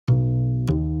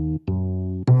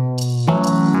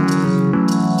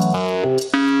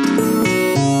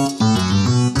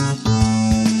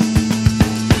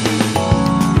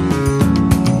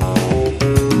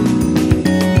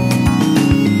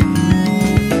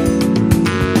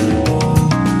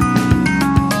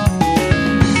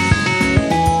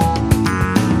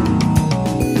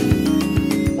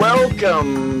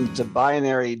Welcome to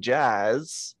Binary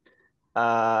Jazz. We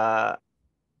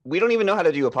don't even know how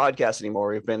to do a podcast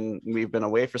anymore. We've been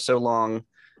away for so long.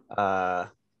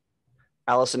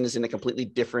 Allison is in a completely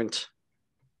different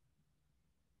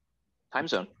time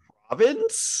zone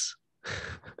province,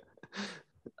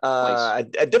 a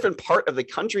different part of the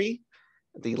country,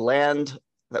 the land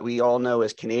that we all know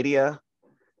as Canada,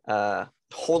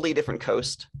 totally different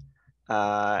coast,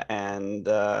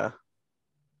 yeah,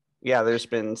 there's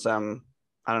been some,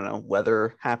 I don't know,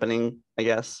 weather happening, I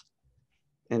guess,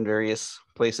 in various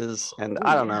places. And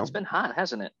I don't know. It's been hot,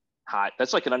 hasn't it? Hot.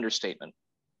 That's like an understatement.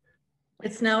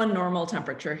 It's now a normal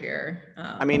temperature here.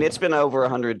 I mean, it's been over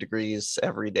 100 degrees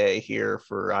every day here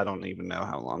for I don't even know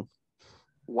how long.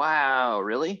 Wow,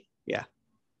 really? Yeah.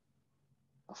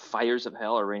 Fires of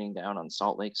hell are raining down on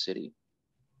Salt Lake City.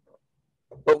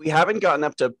 But we haven't gotten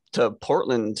up to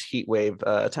Portland heat wave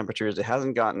temperatures. It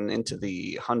hasn't gotten into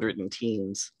the 100 and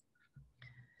teens.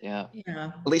 Yeah.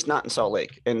 At least not in Salt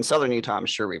Lake. In southern Utah, I'm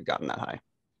sure we've gotten that high.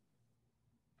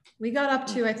 We got up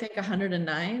to, I think,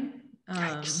 109,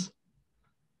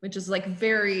 which is like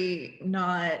very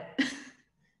not,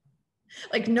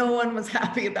 like no one was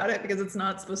happy about it because it's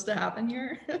not supposed to happen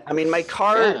here. I mean, my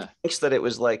car thinks that it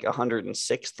was like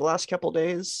 106 the last couple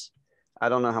days. I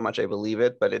don't know how much I believe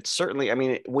it, but it's certainly, I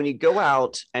mean, when you go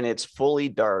out and it's fully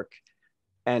dark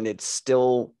and it's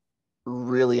still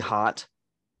really hot,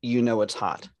 you know it's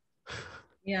hot.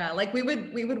 Yeah, like we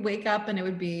would wake up and it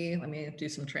would be, let me do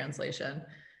some translation.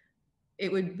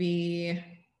 It would be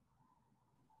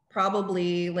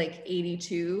probably like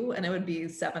 82 and it would be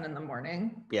 7 in the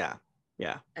morning. Yeah.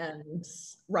 And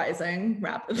rising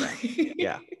rapidly.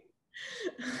 Yeah.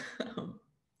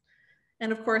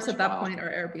 And of course, at that point, our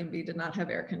Airbnb did not have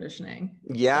air conditioning.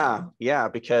 Yeah,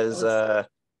 because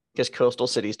coastal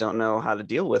cities don't know how to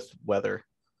deal with weather.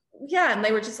 Yeah, and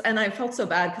they were just, and I felt so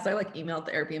bad because I like emailed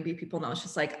the Airbnb people, and I was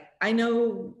just like, I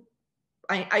know,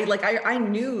 I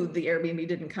knew the Airbnb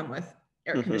didn't come with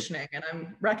air conditioning, and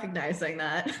I'm recognizing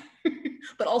that.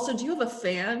 But also, do you have a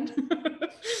fan?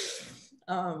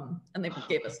 And they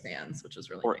gave us fans, which was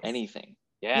really or nice. Anything.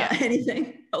 Yeah,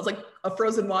 anything. I was like, a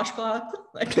frozen washcloth.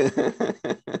 Like,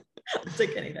 I'll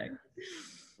take anything.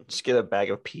 Just get a bag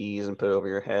of peas and put it over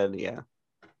your head. Yeah.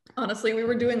 Honestly, we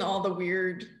were doing all the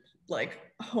weird, like,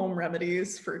 home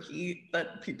remedies for heat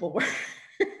that people were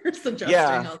suggesting.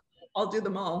 Yeah. I'll do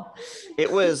them all.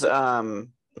 It was, so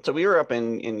we were up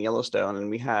in Yellowstone and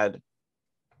we had,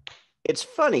 it's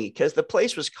funny because the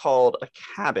place was called a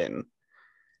cabin,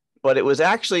 but it was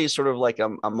actually sort of like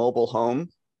a mobile home,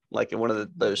 like one of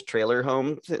those trailer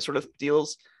home sort of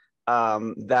deals,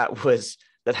 that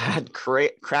had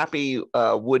crappy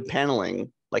wood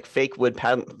paneling, like fake wood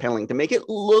paneling to make it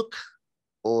look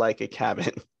like a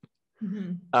cabin.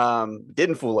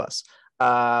 Didn't fool us.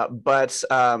 But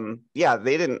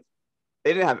they didn't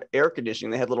have air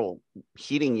conditioning. They had little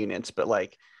heating units, but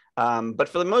but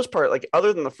for the most part, like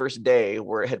other than the first day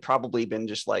where it had probably been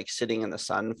just like sitting in the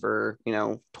sun for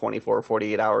 24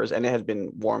 48 hours and it had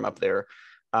been warm up there,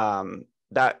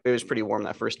 that it was pretty warm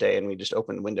that first day and we just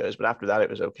opened windows, but after that it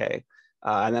was okay.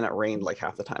 And then it rained like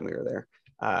half the time we were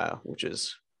there, which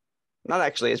is not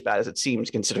actually as bad as it seems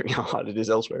considering how hot it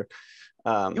is elsewhere.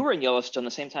 You were in Yellowstone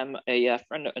the same time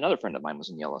another friend of mine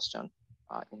was in Yellowstone,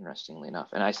 interestingly enough,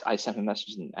 and I sent him a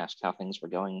message and asked how things were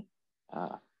going,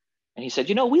 and he said,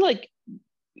 we like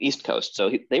East Coast,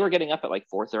 so they were getting up at like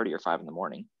 4:30 or 5 in the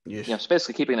morning. Yes. So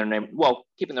basically keeping their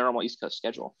normal East Coast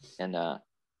schedule, and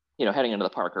heading into the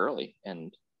park early,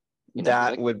 and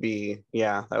that would be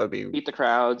beat the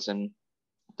crowds and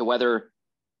the weather.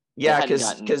 Yeah,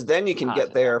 because then you can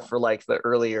get there for like the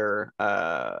earlier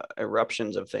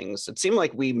eruptions of things. It seemed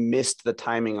like we missed the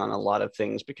timing on a lot of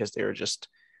things because they were just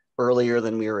earlier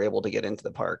than we were able to get into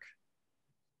the park.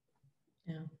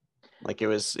 Yeah, like it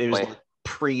was like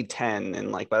pre-10,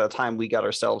 and like by the time we got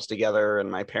ourselves together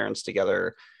and my parents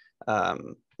together,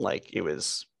 like it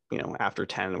was after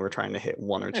 10, we're trying to hit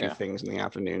one or two things in the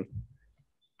afternoon.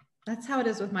 That's how it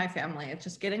is with my family. It's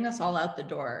just getting us all out the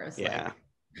door.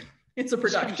 It's a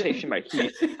production. By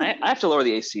heat. I have to lower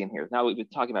the AC in here. Now we've been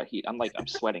talking about heat. I'm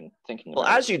sweating thinking about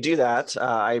as you do that,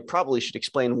 I probably should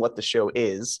explain what the show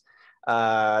is.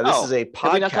 This is a podcast.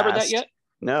 Have we not covered that yet?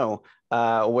 No.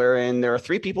 Wherein there are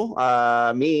 3 people.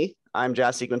 Me, I'm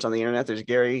Jazz Sequence on the internet. There's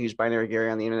Gary, who's Binary Gary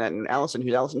on the internet, and Allison,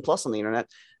 who's Allison Plus on the internet.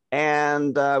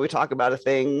 And we talk about a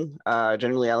thing.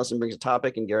 Generally, Allison brings a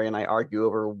topic, and Gary and I argue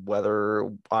over whether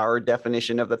our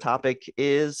definition of the topic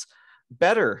is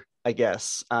better, I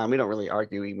guess. We don't really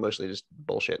argue. We mostly just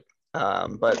bullshit.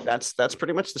 But that's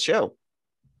pretty much the show.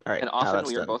 All right. And often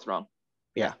we are both wrong.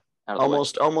 Yeah.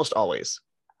 Almost always.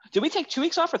 Did we take 2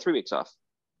 weeks off or 3 weeks off?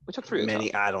 We took 3 weeks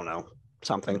off. I don't know,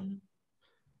 something.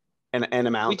 An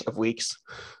amount of weeks.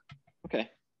 Okay.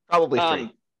 Probably 3.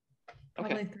 Okay.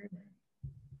 Probably 3.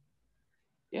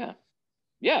 Yeah.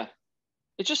 Yeah.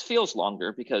 It just feels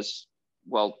longer because,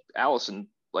 well, Allison,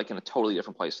 like in a totally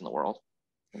different place in the world,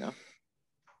 you know?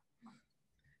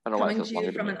 I don't know why it Coming feels to longer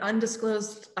you to from me. an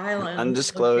undisclosed island.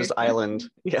 Undisclosed island.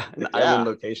 Yeah, an island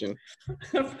location.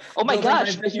 Oh my Those are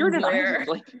gosh, my if you're in an visions island,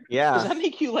 like, Yeah. does that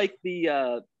make you like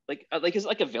the like is it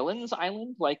like a villain's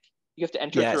island? Like you have to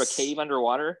enter through a cave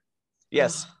underwater?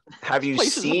 Yes. Have you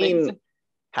Place is seen amazing.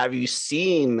 Have you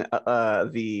seen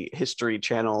the History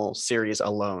Channel series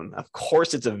Alone? Of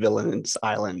course, it's a villain's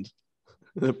island.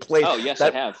 The place. Oh yes,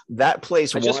 that, I have. That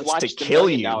place I just wants to watched the kill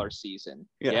 $1 you. million season.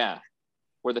 Yeah.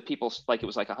 Where the people like it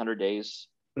was like 100 days.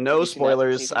 No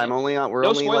spoilers. Season I'm eight? only on. We're No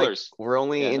only spoilers. we're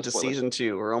only Yeah, no into spoilers. season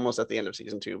 2. We're almost at the end of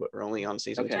season 2, but we're only on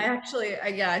season 2. I actually,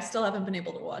 I still haven't been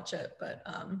able to watch it, but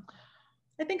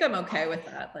I think I'm okay with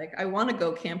that. Like, I want to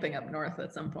go camping up north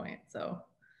at some point. So,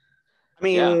 I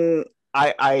mean,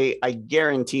 I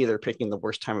guarantee they're picking the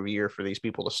worst time of year for these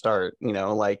people to start. You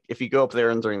know, like if you go up there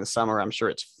and during the summer, I'm sure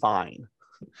it's fine.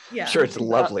 yeah, I'm sure it's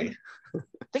lovely.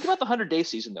 Think about the 100-day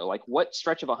season though. Like, what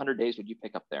stretch of 100 days would you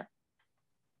pick up there?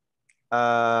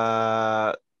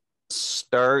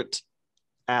 Start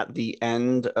at the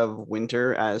end of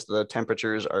winter as the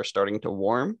temperatures are starting to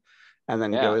warm, and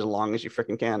then go as long as you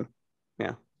freaking can.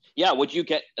 Yeah. Yeah. Would you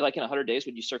get like in 100 days?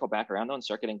 Would you circle back around though and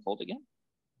start getting cold again?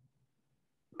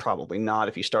 Probably not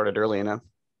if you started early enough.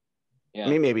 Yeah. I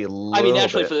mean, maybe a little I mean,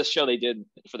 naturally bit. for this show,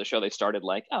 they started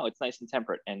like, oh, it's nice and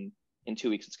temperate, and in 2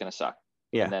 weeks it's gonna suck.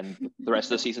 Yeah. And then the rest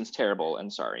of the season's terrible.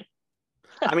 And sorry.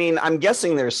 I mean, I'm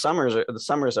guessing the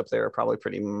summers up there are probably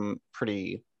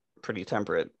pretty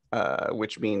temperate,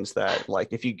 which means that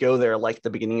like if you go there like the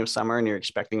beginning of summer and you're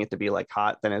expecting it to be like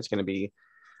hot, then it's going to be.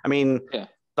 I mean,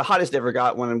 the hottest it ever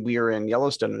got when we were in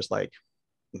Yellowstone was like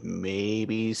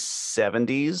maybe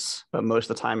 70s, but most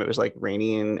of the time it was like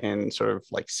rainy and sort of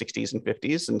like 60s and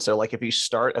 50s. And so like if you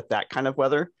start at that kind of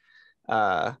weather,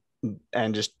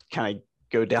 and just kind of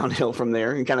go downhill from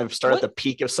there and kind of start at the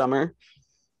peak of summer.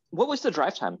 What was the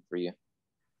drive time for you?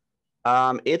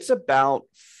 It's about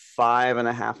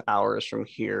 5.5 hours from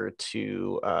here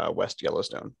to West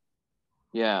Yellowstone.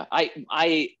 Yeah,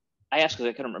 I asked because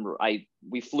I couldn't remember.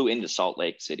 We flew into Salt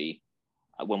Lake City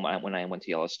when I went to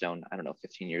Yellowstone. I don't know,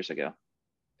 15 years ago.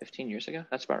 15 years ago,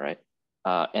 that's about right.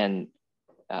 And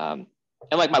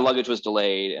like my luggage was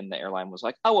delayed, and the airline was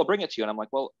like, "Oh, we'll bring it to you." And I'm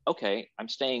like, "Well, okay, I'm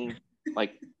staying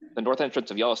like the north entrance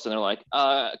of Yellowstone." They're like,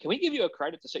 "Can we give you a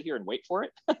credit to sit here and wait for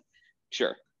it?"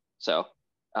 Sure. So,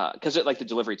 because like the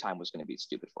delivery time was going to be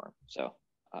stupid for him. So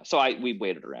we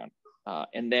waited around,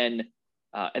 and then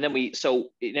so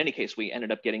in any case we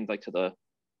ended up getting like to the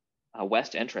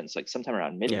west entrance like sometime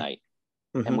around midnight,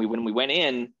 and when we went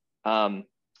in,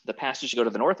 the passage to go to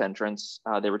the north entrance,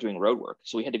 they were doing road work,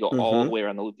 so we had to go all the way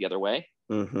around the loop the other way.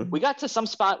 We got to some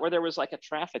spot where there was like a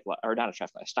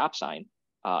stop sign,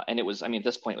 and it was, I mean, at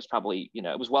this point it was probably,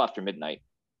 it was well after midnight,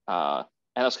 and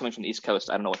I was coming from the East Coast.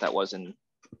 I don't know what that was in,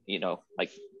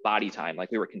 like body time.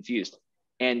 Like we were confused,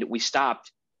 and we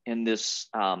stopped, and this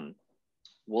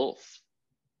wolf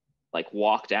like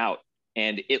walked out,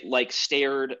 and it like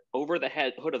stared over the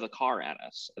hood of the car at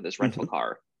us, this rental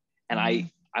car, and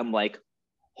I'm like,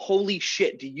 holy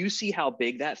shit, do you see how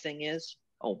big that thing is?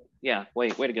 Oh yeah, way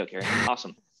to go, Carrie.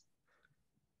 Awesome.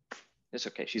 It's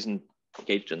okay, she's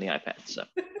engaged in the iPad, so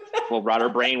we'll rot her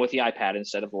brain with the iPad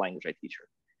instead of the language I teach her.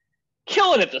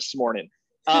 Killing it this morning.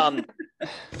 But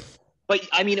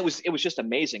I mean, it was just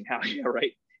amazing how,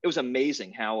 right? It was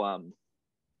amazing how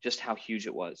just how huge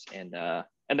it was, and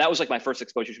that was like my first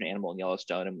exposure to an animal in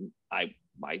Yellowstone, and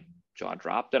my jaw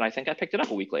dropped, and I think I picked it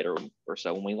up a week later or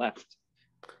so when we left.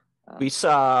 We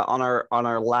saw on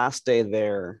our last day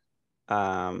there,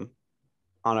 on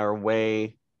our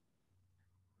way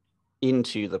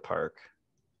into the park,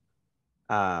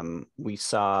 we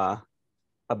saw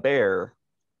a bear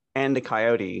and a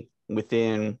coyote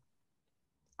within,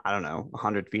 I don't know,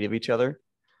 100 feet of each other.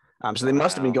 So they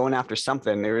must have been going after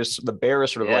something. The bear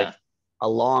was sort of like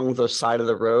along the side of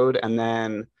the road, and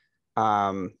then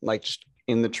like just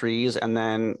in the trees, and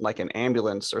then like an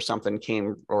ambulance or something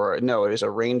came, or no, it was a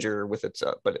ranger with its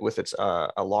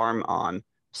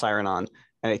siren on,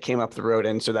 and it came up the road,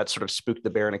 and so that sort of spooked the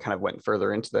bear, and it kind of went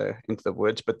further into the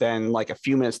woods. But then like a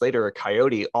few minutes later, a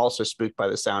coyote, also spooked by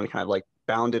the sound, kind of like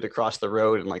bounded across the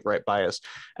road and like right by us,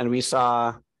 and we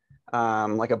saw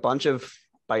like a bunch of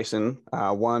bison.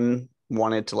 One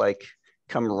wanted to like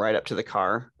come right up to the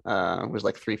car, was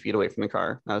like 3 feet away from the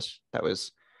car. That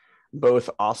was both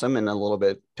awesome and a little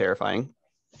bit terrifying.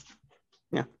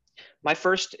 my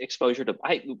first exposure to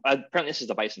apparently this is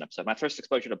the bison episode. My first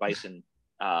exposure to bison,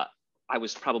 I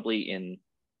was probably in,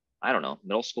 I don't know,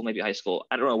 middle school, maybe high school.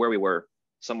 I don't know where we were,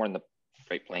 somewhere in the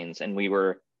Great Plains, and we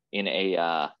were in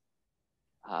a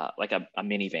like a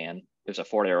minivan. There's a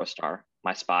Ford Aerostar.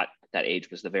 My spot at that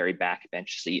age was the very back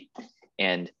bench seat,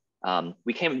 and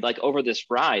we came like over this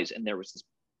rise, and there was this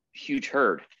huge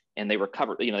herd, and they were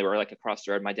covered. You know, they were like across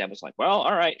the road. My dad was like, "Well,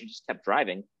 all right," and just kept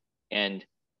driving, and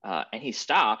he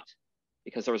stopped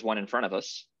because there was one in front of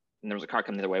us, and there was a car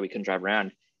coming the other way. We couldn't drive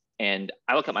around, and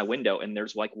I look out my window, and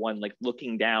there's like one like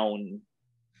looking down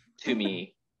to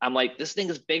me. I'm like, this thing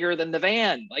is bigger than the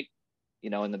van. Like,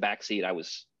 you know, in the back seat, I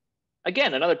was,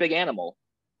 again, another big animal.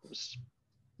 It was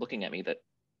looking at me. That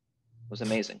was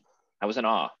amazing. I was in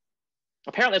awe.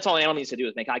 Apparently, that's all an animal needs to do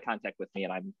is make eye contact with me,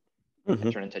 and I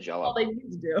turn into Jello. All they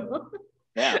need to do.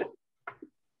 Yeah.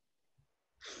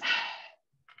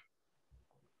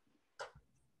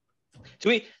 Do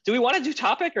we want to do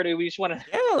topic, or do we just want to?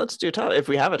 Yeah, let's do topic. If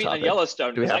we have a topic. On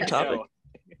Yellowstone. Do we have a topic?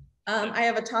 I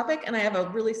have a topic, and I have a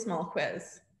really small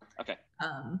quiz. Okay.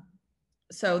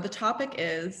 So the topic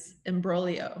is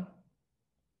imbroglio.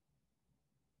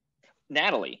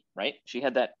 Natalie, right? She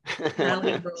had that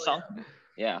song.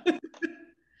 Yeah.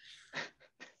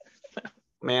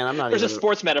 Man, I'm not. There's a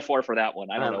sports metaphor for that one.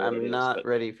 I don't know. I'm not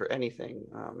ready for anything.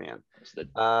 Oh man.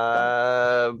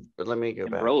 But let me go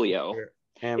back. Imbroglio.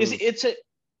 It's a. I'm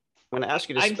going to ask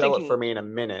you to spell it for me in a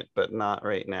minute, but not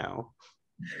right now.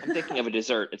 I'm thinking of a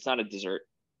dessert. It's not a dessert.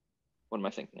 What am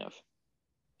I thinking of?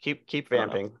 Keep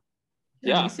vamping.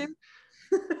 Yeah.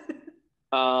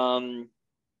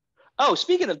 Oh,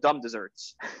 speaking of dumb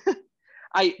desserts,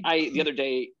 I the other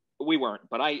day we weren't,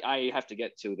 but I have to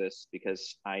get to this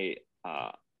because I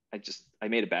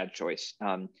made a bad choice.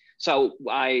 So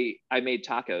I made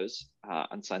tacos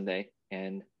on Sunday,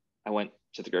 and I went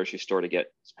to the grocery store to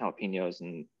get some jalapenos,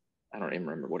 and I don't even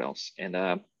remember what else. And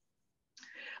I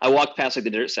walked past like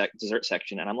the dessert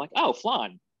section, and I'm like, oh,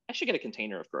 flan. I should get a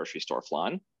container of grocery store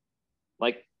flan.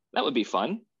 Like, that would be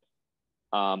fun.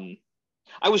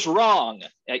 I was wrong,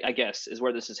 I guess, is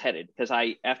where this is headed. Because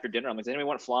after dinner, I'm like, does anyone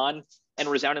want flan? And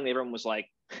resoundingly, everyone was like,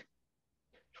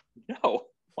 no.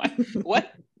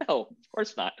 What? No, of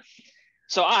course not.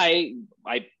 So I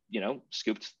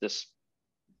scooped this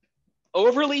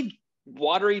overly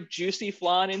watery, juicy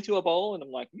flan into a bowl, and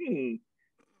I'm like,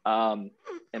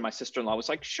 and my sister-in-law was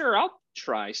like, sure, I'll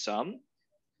try some.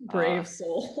 Brave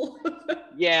soul.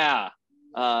 Yeah.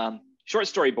 Short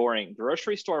story boring.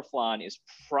 Grocery store flan is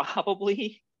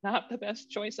probably not the best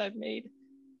choice I've made.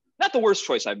 Not the worst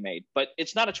choice I've made, but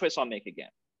it's not a choice I'll make again.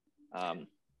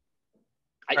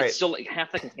 It's still like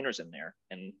half the containers in there,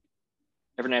 and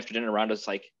every night after dinner around us,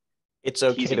 like, it's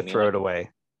okay to throw it away.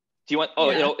 Do you want? Oh,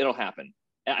 yeah. It'll happen.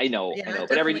 I know.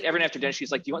 But every night after dinner,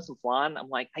 she's like, "Do you want some flan?" I'm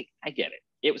like, "I get it.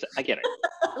 I get it."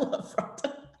 I love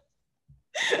Fronta.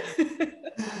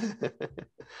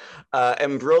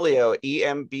 Imbroglio,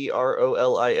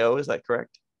 Embrolio. Is that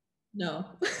correct? No.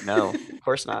 No, of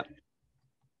course not.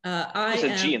 There's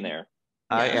a G in there.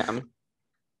 Yeah.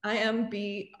 I am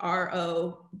Broglio.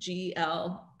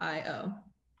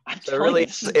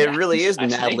 So it really is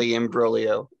Natalie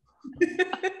Imbroglio.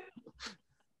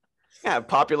 Yeah,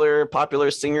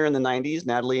 popular singer in the 90s,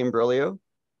 Natalie Imbroglio.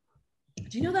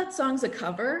 Do you know that song's a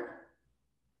cover?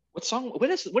 What song? What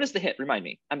is the hit? Remind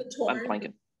me. I'm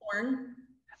blanking. Torn.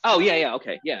 Oh yeah,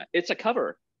 okay, yeah. It's a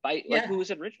cover by like who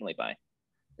was it originally by?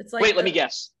 It's like let me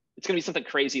guess. It's gonna be something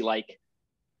crazy like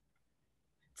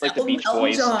the Beach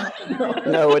Boys.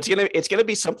 No, it's gonna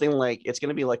be something like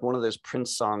one of those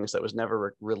Prince songs that was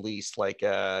never released, like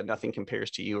Nothing Compares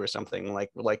to You or something.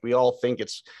 Like we all think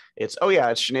it's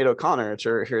Sinead O'Connor. It's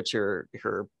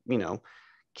her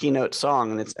keynote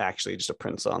song, and it's actually just a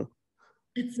Prince song.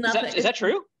 It's nothing. Is that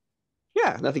true?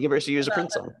 Yeah, Nothing Compares to You is a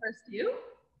Prince song.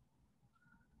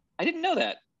 I didn't know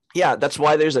that. Yeah, that's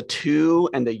why there's a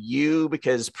 2 and a U,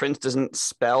 because Prince doesn't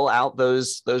spell out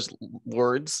those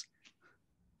words.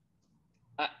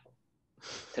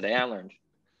 Today I learned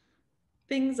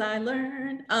things I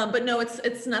learned. But no,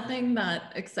 it's nothing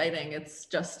that exciting. It's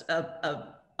just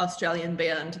a Australian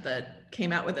band that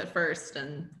came out with it first,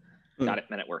 and got it.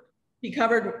 Men at Work. He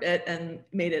covered it and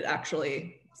made it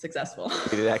actually successful.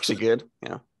 Made it actually good.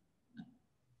 Yeah.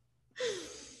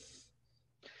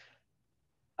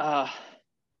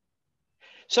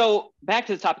 So back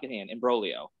to the topic at hand,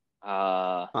 imbroglio.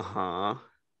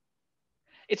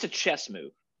 It's a chess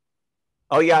move.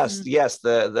 Oh yes,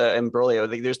 the imbroglio.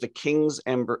 There's the king's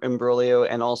imbroglio,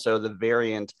 and also the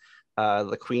variant,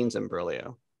 the queen's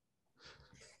imbroglio.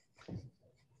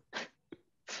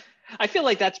 I feel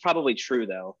like that's probably true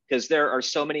though, because there are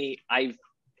so many.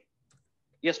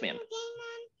 Yes, ma'am.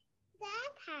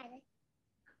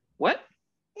 What?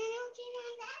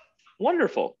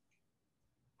 Wonderful.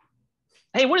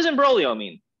 Hey, what does imbroglio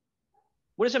mean?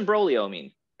 What does imbroglio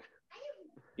mean?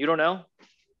 You don't know?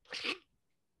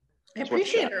 I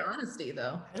appreciate her honesty,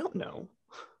 though. I don't know.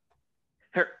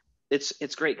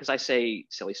 It's great because I say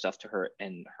silly stuff to her,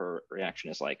 and her reaction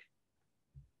is like,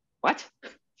 "What?"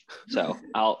 So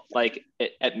I'll like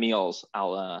at meals,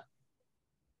 I'll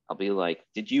be like,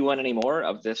 "Did you want any more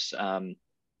of this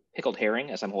pickled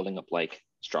herring?" As I'm holding up like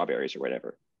strawberries or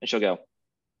whatever, and she'll go,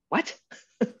 "What?"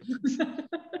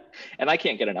 And I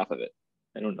can't get enough of it.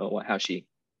 I don't know how she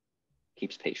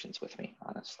keeps patience with me,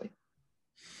 honestly.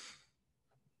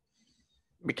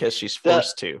 Because she's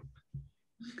forced to.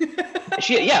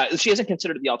 She hasn't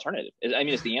considered the alternative. I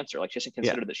mean, it's the answer. Like, she hasn't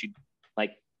considered that she,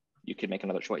 like, you could make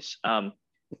another choice.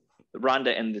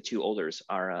 Rhonda and the two olders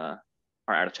are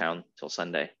out of town till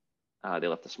Sunday. They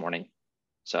left this morning,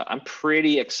 so I'm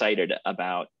pretty excited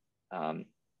about. We're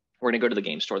gonna go to the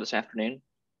game store this afternoon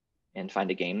and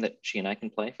find a game that she and I can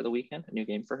play for the weekend. A new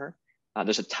game for her.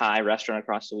 There's a Thai restaurant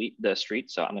across the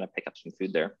street, so I'm gonna pick up some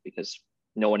food there because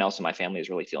no one else in my family is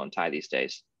really feeling Thai these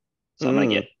days. So I'm gonna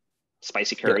get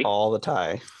spicy curry. Get all the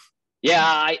Thai. Yeah,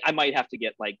 I might have to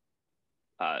get like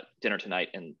dinner tonight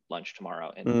and lunch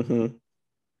tomorrow. And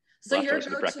so your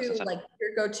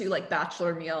go-to like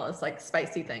bachelor meal is like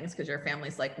spicy things because your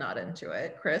family's like not into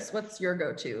it. Chris, what's your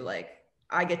go-to? Like,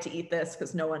 I get to eat this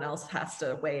because no one else has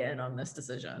to weigh in on this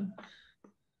decision.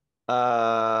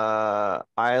 I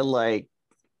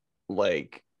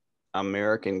like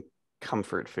American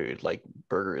comfort food, like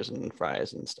burgers and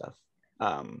fries and stuff.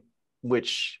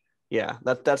 Which, yeah,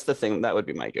 that's the thing that would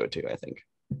be my go-to, I think.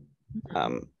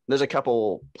 There's a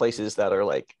couple places that are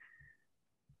like,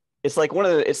 it's like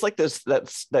it's like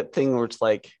that thing where it's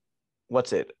like,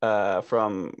 what's it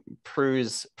from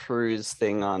Prue's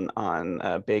thing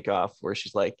on Bake Off, where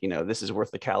she's like, this is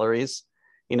worth the calories.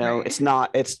 Right. It's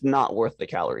not worth the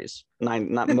calories,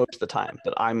 not most of the time,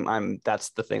 but that's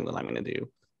the thing that I'm going to do.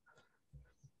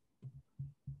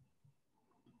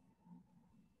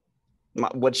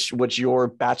 What's your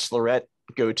bachelorette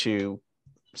go-to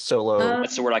solo?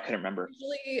 That's the word I couldn't remember.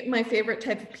 Usually my favorite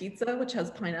type of pizza, which has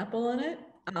pineapple in it.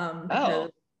 Because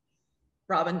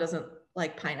Robin doesn't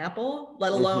like pineapple,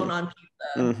 let alone on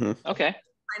pizza. Okay.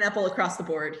 Pineapple across the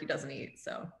board, he doesn't eat.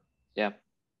 So yeah.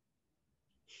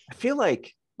 I feel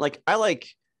like I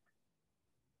like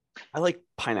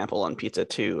pineapple on pizza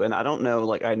too. And I don't know,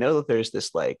 like, I know that there's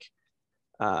this like,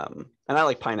 and I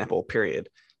like pineapple, period.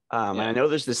 And I know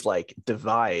there's this like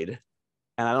divide,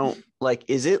 and I don't like,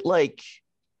 is it like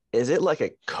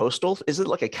a coastal, is it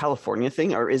like a California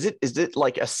thing, or is it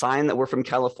like a sign that we're from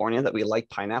California that we like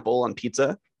pineapple on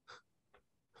pizza?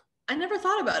 I never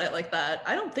thought about it like that.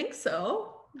 I don't think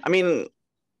so. I mean,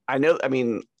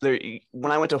 there,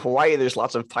 when I went to Hawaii, there's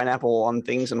lots of pineapple on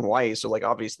things in Hawaii. So like,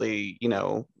 obviously,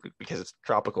 because it's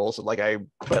tropical. So like,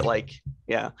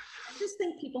 yeah. I just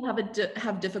think people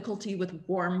have difficulty with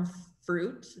warm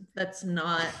fruit that's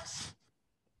not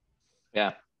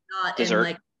dessert. In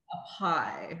like a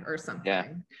pie or something. Yeah,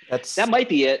 that might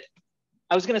be it.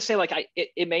 I was gonna say like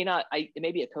it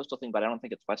may be a coastal thing, but I don't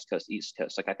think it's West Coast, East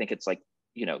Coast. Like I think it's like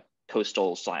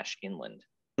coastal / inland.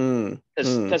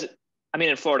 Because I mean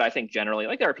in Florida, I think generally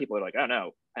like there are people who are like, oh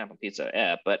no, pineapple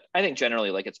pizza, but I think generally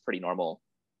like it's pretty normal.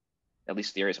 At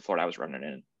least the areas of Florida I was running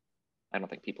in, I don't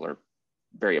think people are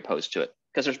very opposed to it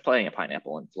because there's plenty of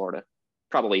pineapple in Florida.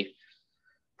 Probably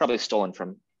stolen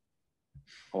from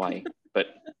Hawaii, but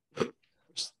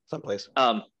someplace.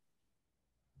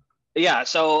 Yeah.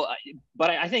 So, but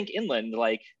I think inland,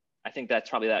 like, I think that's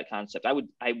probably that concept. I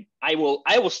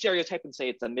will stereotype and say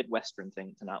it's a Midwestern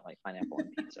thing to not like pineapple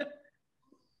on pizza.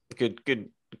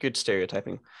 Good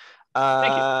stereotyping.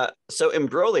 Thank you. So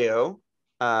Imbroglio.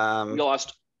 We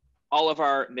lost all of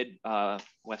our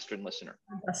Midwestern listener.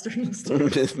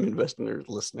 Midwestern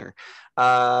listener.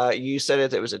 You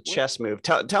said it was a chess move.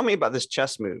 Tell me about this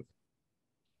chess move.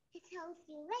 It tells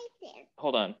you right there.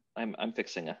 Hold on, I'm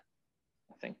fixing a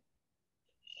thing.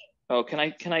 Oh, can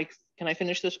I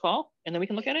finish this call and then we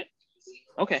can look at it?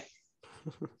 Okay.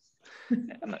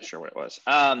 I'm not sure what it was.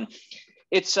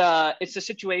 It's a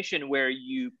situation where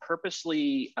you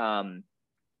purposely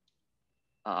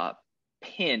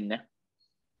pin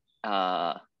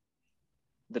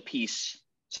the piece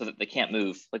so that they can't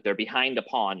move, like they're behind a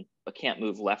pawn but can't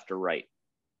move left or right.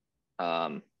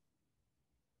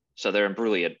 So they're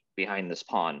imbrogliated behind this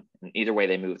pawn, and either way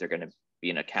they move, they're going to be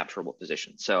in a capturable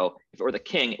position. So if it were the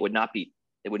king, it wouldn't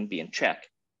be in check,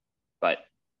 but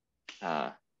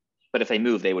if they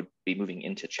move, they would be moving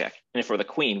into check. And if it were the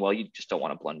queen, well, you just don't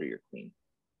want to blunder your queen.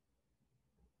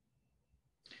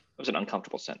 was an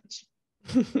uncomfortable sentence.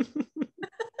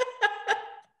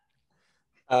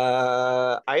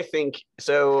 I think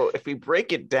so. If we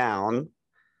break it down,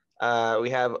 we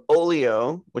have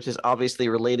oleo, which is obviously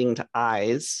relating to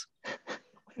eyes,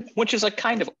 which is a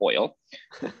kind of oil.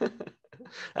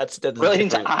 That's relating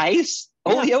different. To eyes.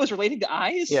 Yeah. Oleo is relating to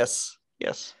eyes. Yes.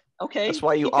 Okay. That's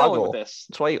why you keep going with ogle. this.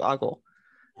 That's why you ogle.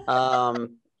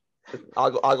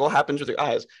 Ogle happens with your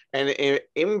eyes, and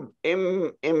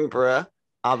imbra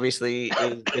obviously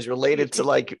is related to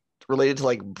like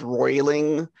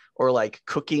broiling or like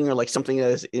cooking or like something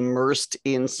that is immersed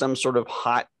in some sort of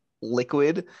hot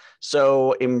liquid.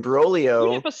 So imbroglio.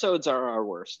 Food episodes are our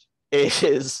worst.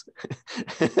 Is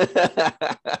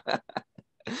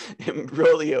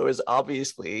imbroglio is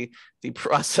obviously the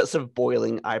process of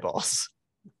boiling eyeballs.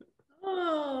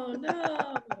 Oh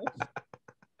no.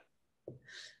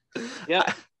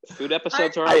 Yeah, food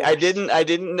episodes are. I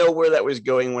didn't know where that was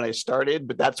going when I started,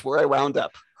 but that's where I wound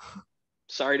up.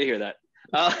 Sorry to hear that.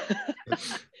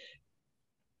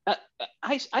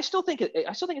 I still think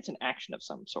it's an action of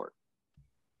some sort,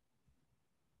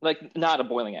 like not a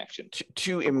boiling action.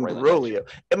 To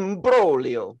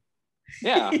imbroglio.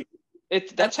 Yeah,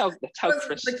 that's how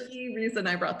Chris. The key reason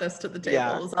I brought this to the table.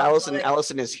 Yeah,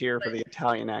 Allison is here for the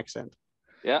Italian accent.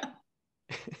 Yeah,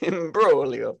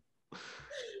 imbroglio.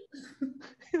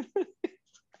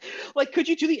 Like, could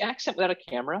you do the accent without a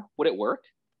camera? Would it work?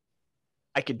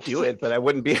 I could do it, but I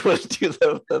wouldn't be able to do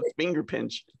the finger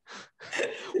pinch.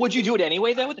 Would you do it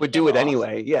anyway, though? Would do it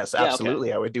anyway. Yes, absolutely.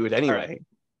 Okay. I would do it anyway. Right.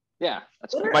 Yeah,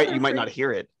 that's you might not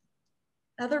hear it.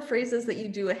 Other phrases that you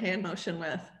do a hand motion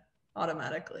with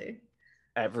automatically.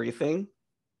 Everything.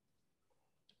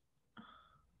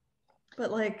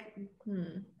 But like,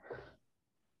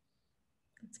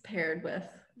 it's paired with.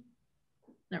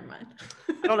 Never mind.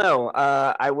 I don't know.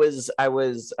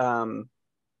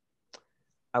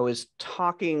 I was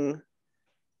talking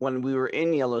when we were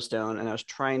in Yellowstone, and I was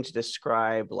trying to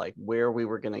describe like where we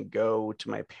were going to go to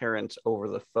my parents over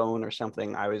the phone or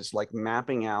something. I was like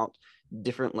mapping out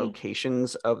different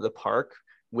locations of the park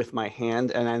with my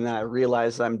hand, and then I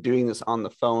realized I'm doing this on the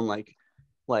phone. Like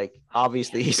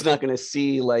obviously he's not going to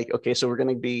see like, okay, so we're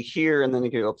going to be here, and then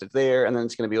you can go up to there, and then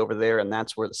it's going to be over there, and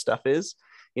that's where the stuff is.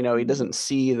 You know, he doesn't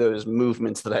see those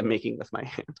movements that I'm making with my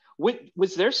hand.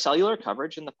 Was there cellular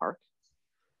coverage in the park?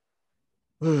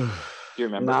 Do you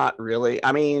remember? Not really.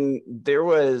 I mean, there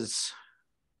was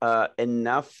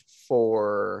enough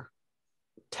for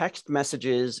text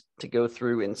messages to go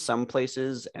through in some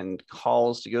places and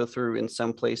calls to go through in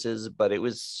some places, but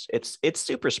it's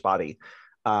super spotty.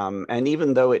 And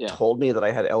even though it told me that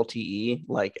I had LTE,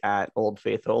 like at Old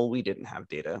Faithful, we didn't have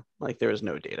data. Like there was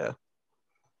no data.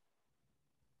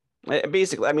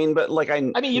 Basically, I mean, but like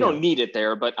you don't need it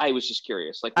there, but I was just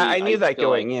curious. Like I knew that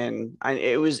going in.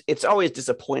 It's always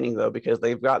disappointing though, because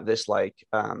they've got this like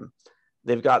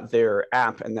they've got their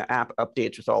app, and the app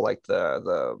updates with all like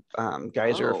the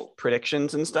geyser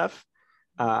predictions and stuff.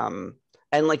 And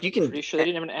like you can. Pretty sure they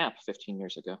didn't have an app 15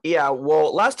 years ago. Yeah,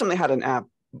 well, last time they had an app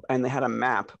and they had a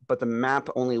map, but the map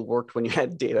only worked when you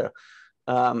had data.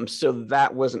 So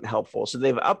that wasn't helpful. So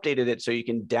they've updated it so you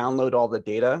can download all the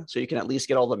data, so you can at least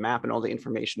get all the map and all the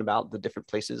information about the different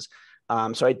places.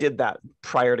 So I did that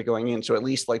prior to going in, so at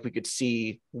least like we could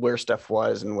see where stuff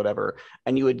was and whatever.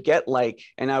 And you would get like,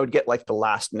 and I would get like the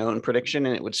last known prediction,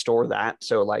 and it would store that,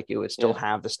 so like it would still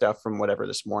have the stuff from whatever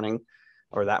this morning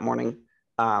or that morning.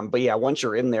 But yeah, once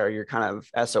you're in there, you're kind of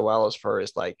SOL as far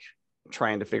as like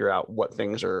trying to figure out what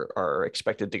things are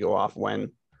expected to go off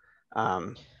when.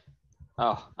 I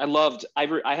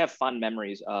have fond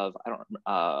memories of,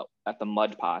 at the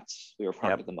mud pots. We were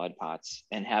part of the mud pots,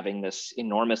 and having this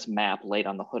enormous map laid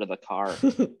on the hood of the car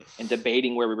and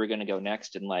debating where we were going to go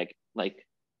next, and like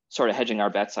sort of hedging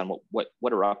our bets on what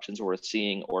eruptions we're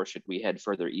seeing, or should we head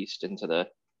further east into the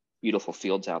beautiful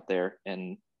fields out there.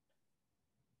 And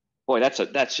boy,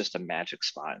 that's just a magic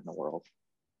spot in the world.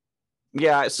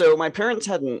 Yeah. So my parents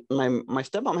hadn't, my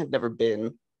stepmom had never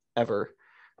been ever.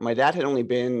 My dad had only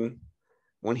been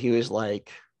when he was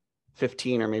like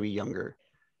 15 or maybe younger.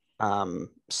 And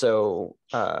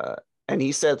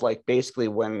he said like basically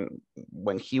when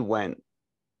he went,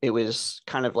 it was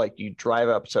kind of like you drive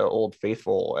up to Old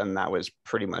Faithful and that was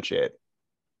pretty much it.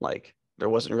 Like there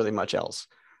wasn't really much else.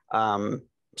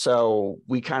 So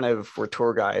we kind of were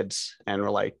tour guides, and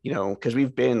we're like, you know, because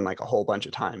we've been like a whole bunch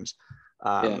of times.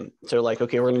 So like,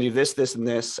 okay, we're going to do this and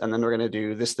this, and then we're going to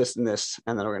do this and this,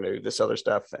 and then we're going to do this other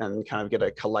stuff, and kind of get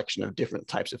a collection of different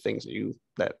types of things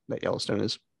that Yellowstone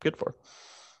is good for.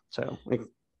 So it's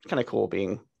kind of cool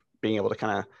being able to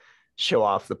kind of show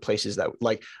off the places that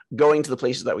like going to the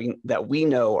places that we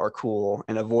know are cool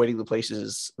and avoiding the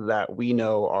places that we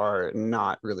know are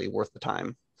not really worth the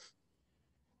time.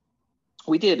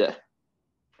 I did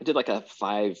like a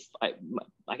I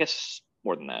guess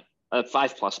more than that, a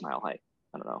 5+ mile hike.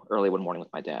 I don't know, early one morning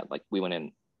with my dad. Like we went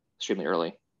in extremely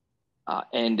early,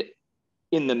 and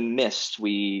in the mist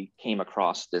we came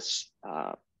across this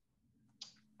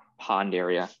pond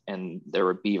area, and there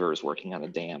were beavers working on a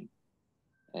dam,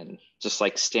 and just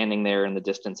like standing there in the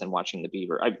distance and watching the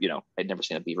beaver. I'd never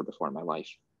seen a beaver before in my life,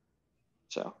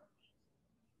 so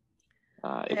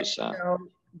it was.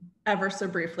 Ever so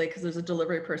briefly, because there's a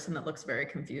delivery person that looks very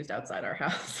confused outside our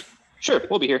house. Sure,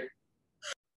 we'll be here.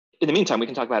 In the meantime, we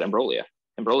can talk about Imbroglio.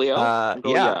 Imbroglio.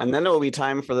 Yeah, and then it will be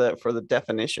time for the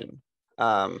definition.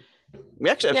 We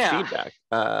actually have feedback,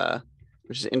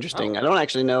 which is interesting. I don't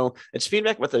actually know. It's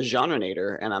feedback with a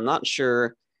genrenator, and I'm not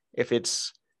sure if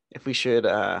we should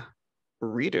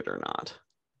read it or not.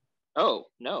 Oh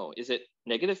no, is it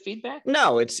negative feedback?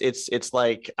 No, it's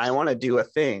like I want to do a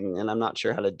thing, and I'm not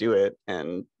sure how to do it,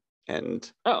 and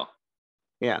oh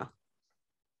yeah.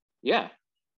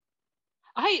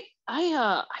 I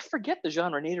forget the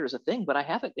genrenator is a thing, but I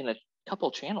have it in a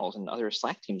couple channels and other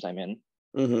Slack teams I'm in.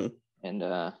 Mm-hmm.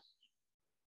 And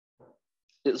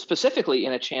specifically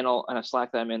in a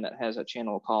Slack that I'm in that has a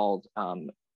channel called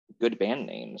good band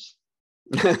names.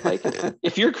 Like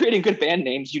if you're creating good band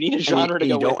names, you need a genre to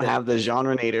go with. You don't have the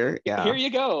genrenator. Yeah. Here you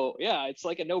go. Yeah, it's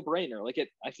like a no-brainer.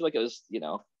 I feel like it was,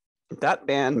 that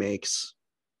band makes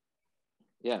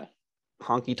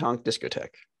honky tonk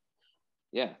discotheque.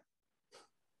 Yeah.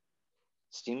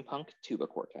 Steampunk tuba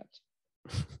quartet.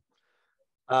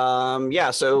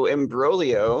 So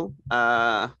Imbroglio,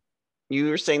 you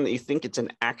were saying that you think it's an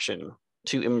action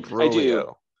to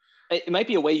imbroglio. I do. It might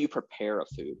be a way you prepare a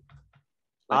food.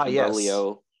 Like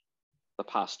imbroglio, yes. The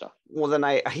pasta. Well, then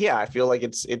I feel like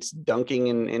it's dunking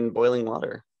in boiling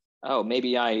water. Oh,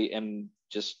 maybe I am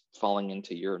just falling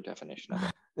into your definition of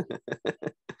it.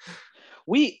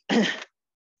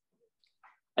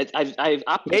 I've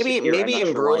maybe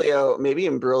Imbroglio, maybe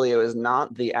Imbroglio is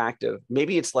not the act of,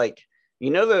 maybe it's like,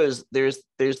 there's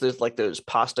like those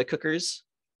pasta cookers.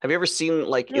 Have you ever seen in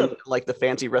like the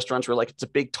fancy restaurants where like it's a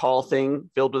big tall thing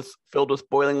filled with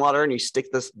boiling water, and you stick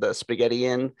the spaghetti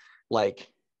in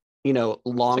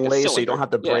long like ways so you don't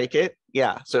have to break it?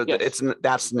 Yeah. So yes.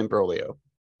 That's an Imbroglio.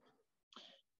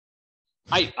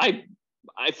 I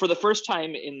for the first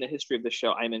time in the history of the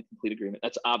show, I'm in complete agreement.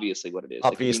 That's obviously what it is.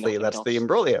 Obviously, that's else. The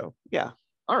Imbroglio. Yeah.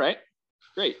 All right.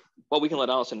 Great. Well, we can let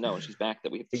Allison know when she's back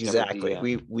that we exactly.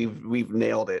 We've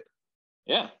nailed it.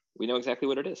 Yeah, we know exactly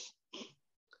what it is.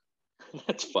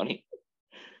 That's funny.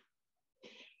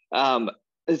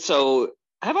 So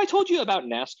have I told you about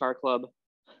NASCAR Club?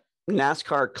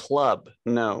 NASCAR Club?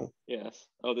 No. Yes.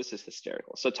 Oh, this is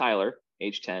hysterical. So Tyler,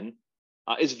 age 10,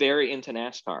 is very into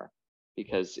NASCAR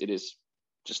because it is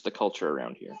just the culture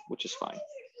around here, which is fine.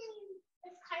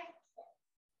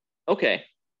 Okay.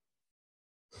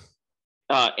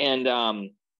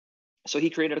 So he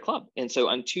created a club. And so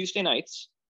on Tuesday nights,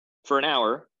 for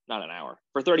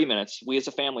 30 minutes, we as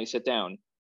a family sit down,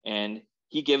 and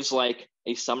he gives like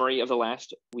a summary of the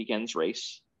last weekend's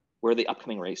race, where the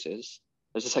upcoming race is.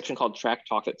 There's a section called Track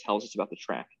Talk that tells us about the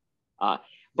track.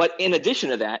 But in addition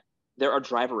to that, there are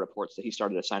driver reports that he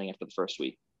started assigning after the first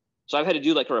week. So I've had to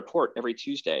do like a report every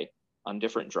Tuesday on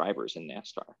different drivers in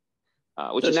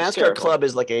NASCAR. Which is NASCAR hysterical. Club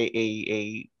is like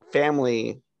a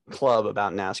family club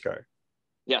about NASCAR.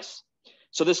 Yes.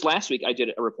 So this last week I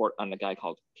did a report on a guy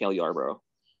called Cale Yarborough.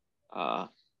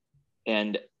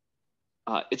 And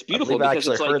it's beautiful because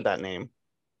it's heard that name.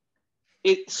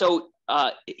 He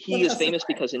is famous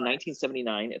because in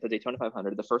 1979 at the Daytona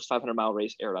 500, the first 500-mile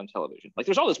race aired on television. Like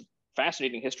there's all this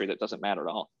fascinating history that doesn't matter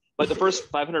at all. But the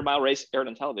first 500-mile race aired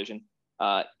on television.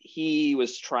 He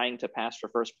was trying to pass for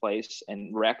first place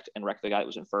and wrecked the guy that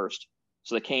was in first.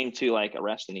 So they came to like a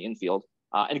rest in the infield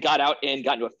and got out and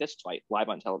got into a fist fight live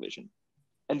on television.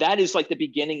 And that is like the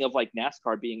beginning of like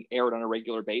NASCAR being aired on a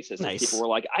regular basis. Nice. And people were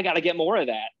like, I got to get more of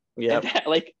that. Yeah.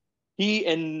 Like he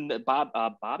and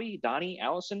Bobby, Donnie,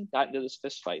 Allison got into this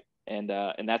fist fight. And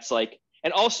that's like,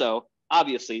 and also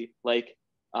obviously like,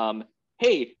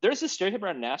 hey, there's this stereotype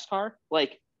around NASCAR,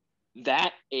 like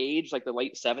that age, like the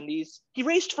late 70s, he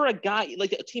raced for a guy,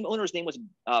 like the team owner's name was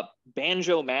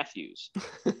Banjo Matthews.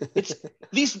 It's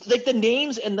these, like the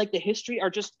names and like the history are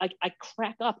just, I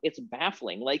crack up. It's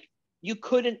baffling. Like you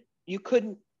couldn't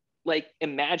like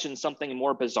imagine something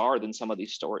more bizarre than some of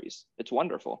these stories. It's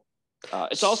wonderful.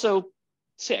 It's also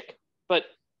sick, but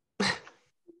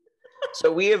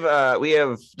So we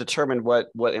have determined what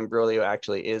imbroglio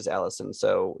actually is, Allison.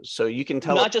 So you can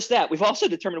tell. Not just that, we've also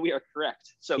determined we are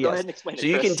correct. So go ahead and explain it. So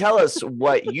you Chris. can tell us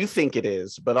what you think it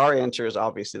is, but our answer is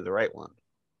obviously the right one.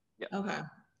 Yeah. Okay.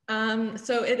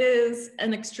 So it is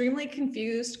an extremely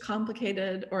confused,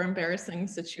 complicated, or embarrassing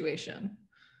situation.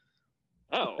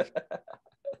 Oh,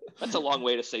 that's a long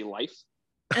way to say life.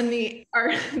 And the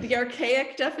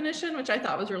archaic definition, which I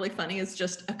thought was really funny, is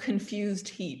just a confused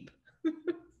heap.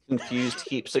 Confused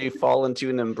heap. So you fall into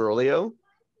an imbroglio?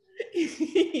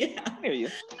 Yeah. I hear you.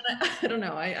 I don't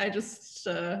know. I just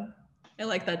I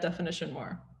like that definition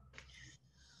more.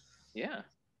 Yeah.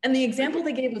 And the example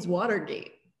they gave was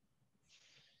Watergate.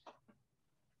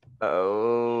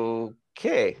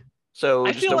 Okay. So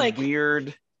I just feel a like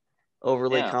weird,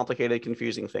 overly complicated,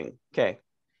 confusing thing. Okay.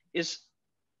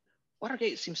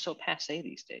 Watergate seems so passé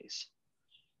these days.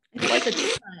 Like at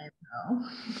the time, though.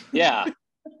 Yeah.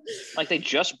 Like they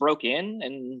just broke in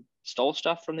and stole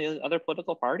stuff from the other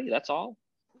political party. That's all.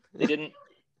 They didn't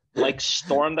like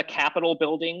storm the Capitol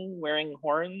building wearing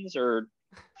horns or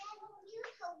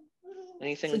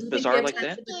anything bizarre like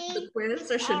that. The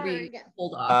quiz, or should we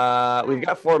hold off? We've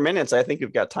got 4 minutes. I think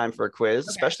we've got time for a quiz,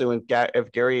 especially when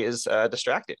if Gary is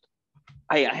distracted.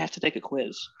 I have to take a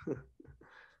quiz. Do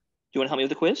you want to help me with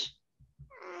the quiz?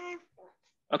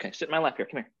 Okay, sit in my lap here.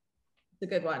 Come here. It's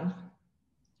a good one.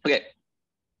 Okay.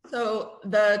 So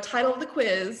the title of the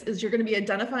quiz is you're going to be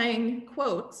identifying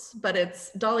quotes, but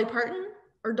it's Dolly Parton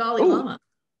or Dalai Lama.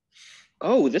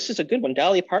 Oh, this is a good one.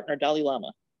 Dolly Parton or Dalai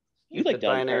Lama? You like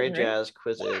Dolly binary Parton, right? jazz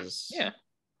quizzes. Yeah.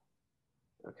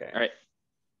 Okay. All right.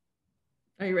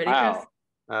 Are you ready, Chris?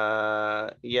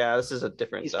 Yeah, this is a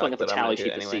different. He's pulling up the tally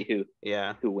sheet to see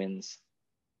who wins.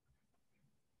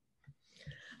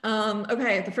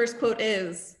 Okay, the first quote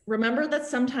is, remember that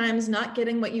sometimes not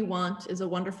getting what you want is a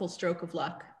wonderful stroke of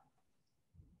luck.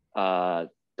 Dolly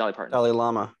Parton. Dalai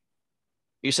Lama.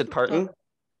 You said Parton?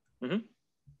 Mm-hmm.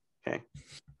 Okay.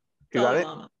 Who got it?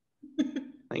 Lama.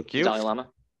 Thank you. Dalai Lama.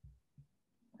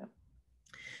 Yeah.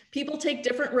 People take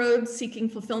different roads seeking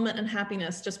fulfillment and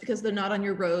happiness. Just because they're not on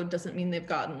your road doesn't mean they've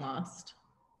gotten lost.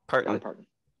 Parton. Dolly Parton.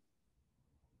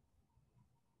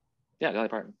 Yeah, Dolly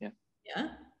Parton. Yeah. Yeah?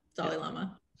 Dalai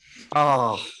Lama.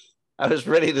 Oh, I was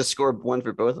ready to score one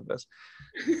for both of us.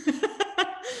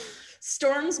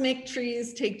 Storms make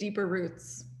trees take deeper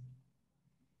roots.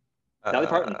 Dolly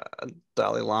Parton.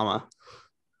 Dalai Lama.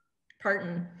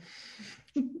 Parton.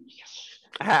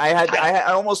 I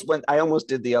almost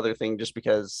did the other thing just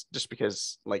because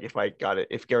like if I got it,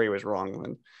 if Gary was wrong,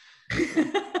 then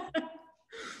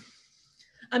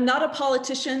I'm not a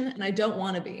politician and I don't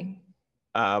want to be.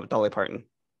 Dolly Parton.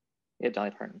 Yeah,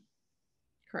 Dolly Parton.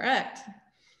 Correct.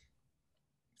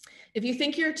 If you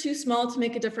think you're too small to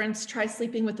make a difference, try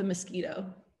sleeping with a mosquito.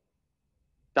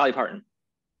 Dolly Parton.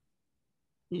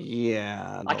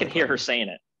 Yeah. I can hear her saying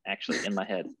it actually in my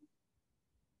head.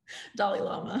 Dalai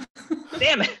Lama.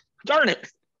 Damn it. Darn it.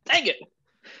 Dang it.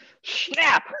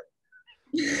 Snap.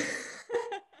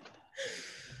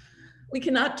 We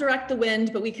cannot direct the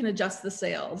wind, but we can adjust the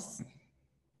sails.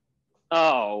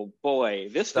 Oh boy.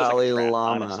 This was Dalai a crap,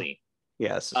 Lama. honestly.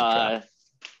 Yes.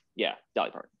 Yeah,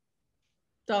 Dolly Parton.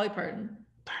 Dolly Parton.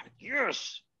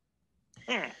 Yes.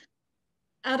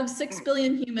 Out of 6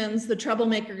 billion humans, the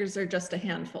troublemakers are just a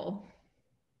handful.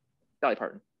 Dolly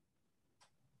Parton.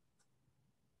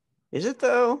 Is it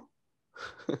though?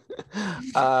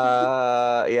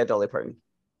 Yeah, Dolly Parton.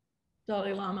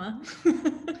 Dalai Lama.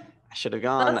 I should have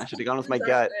gone with my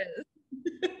gut.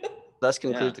 Thus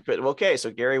concludes the quiz. Okay, so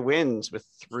Gary wins with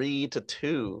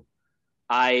 3-2.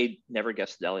 I never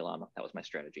guessed Dalai Lama. That was my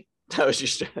strategy. That was your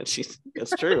strategy.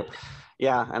 That's true.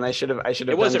 Yeah, and I should have done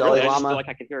Dalai Lama. I just feel like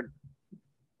I could hear.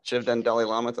 Should have done Dalai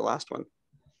Lama at the last one.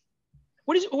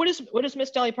 What does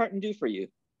Miss Dolly Parton do for you?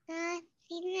 Feed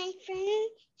my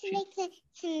friends. She likes to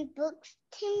send books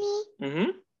to me.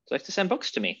 Mm-hmm. She likes to send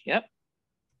books to me. Yep.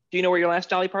 Do you know where your last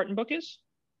Dolly Parton book is?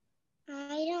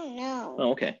 I don't know.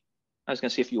 Oh, okay. I was gonna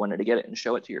see if you wanted to get it and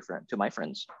show it to my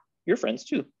friends. Your friends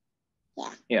too.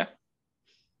 Yeah.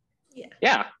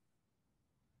 Yeah.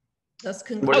 That's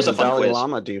What does a the fun Dalai quiz.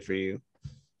 Lama do for you?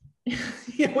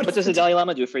 What does the Dalai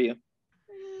Lama do for you?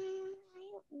 I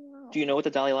don't know. Do you know what the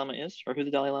Dalai Lama is or who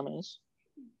the Dalai Lama is?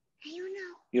 I don't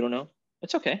know. You don't know?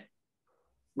 It's okay.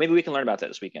 Maybe we can learn about that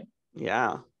this weekend.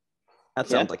 Yeah. That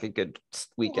sounds like a good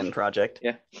weekend project.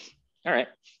 Yeah. All right.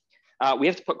 We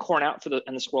have to put corn out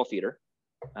in the squirrel feeder.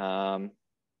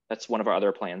 That's one of our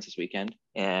other plans this weekend.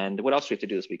 And what else do we have to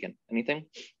do this weekend? Anything?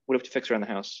 What do we have to fix around the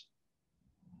house?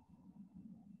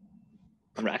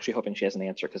 I'm actually hoping she has an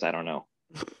answer because I don't know.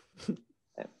 Okay.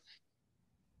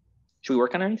 Should we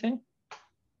work on anything?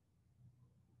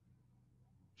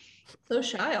 So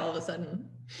shy all of a sudden.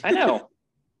 I know.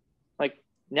 Like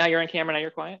now you're on camera, now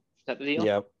you're quiet. Is that the deal?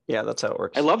 Yeah, yeah, that's how it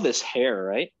works. I love this hair,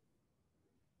 right?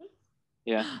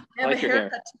 Yeah. I have like a your hair.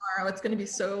 haircut tomorrow. It's going to be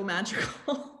so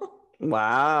magical.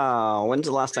 Wow. When's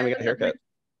the last time you got a haircut?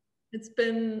 It's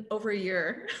been over a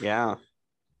year. Yeah.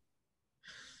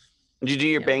 Did you do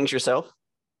your bangs yourself?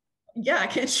 Yeah,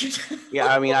 can't you? Yeah,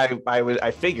 I mean,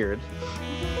 I figured.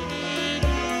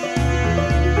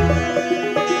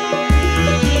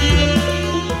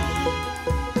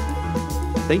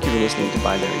 Thank you for listening to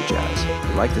Binary Jazz. If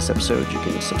you like this episode, you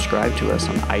can subscribe to us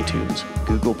on iTunes,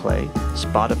 Google Play,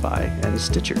 Spotify, and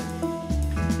Stitcher.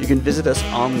 You can visit us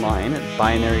online at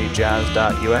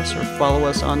binaryjazz.us or follow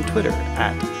us on Twitter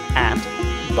at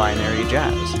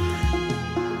binaryjazz.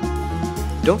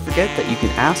 Don't forget that you can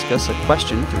ask us a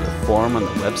question through the form on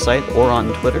the website or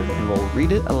on Twitter, and we'll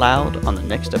read it aloud on the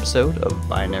next episode of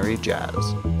Binary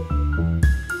Jazz.